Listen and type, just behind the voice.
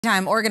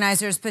Time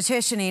organizers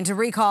petitioning to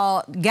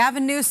recall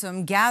Gavin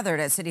Newsom gathered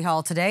at City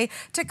Hall today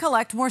to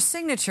collect more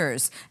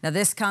signatures. Now,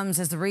 this comes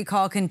as the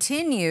recall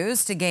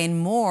continues to gain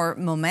more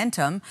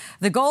momentum.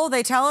 The goal,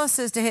 they tell us,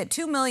 is to hit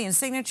 2 million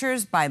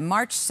signatures by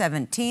March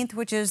 17th,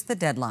 which is the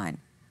deadline.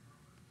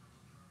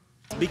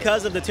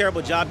 Because of the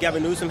terrible job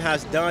Gavin Newsom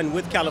has done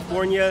with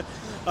California,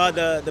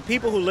 the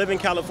people who live in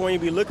California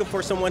be looking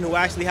for someone who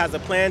actually has a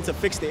plan to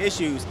fix the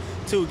issues,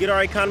 to get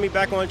our economy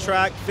back on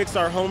track, fix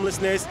our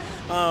homelessness,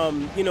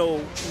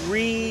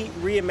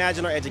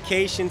 reimagine our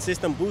education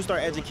system, boost our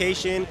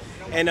education,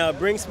 and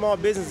bring small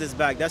businesses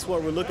back. That's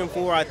what we're looking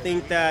for. I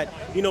think that,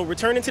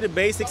 returning to the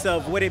basics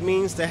of what it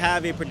means to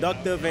have a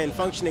productive and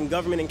functioning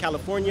government in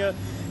California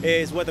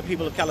is what the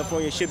people of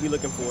California should be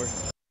looking for.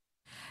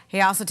 He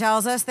also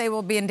tells us they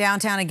will be in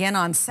downtown again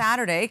on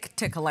Saturday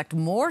to collect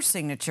more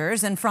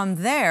signatures, and from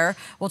there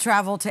will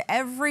travel to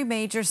every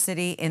major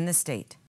city in the state.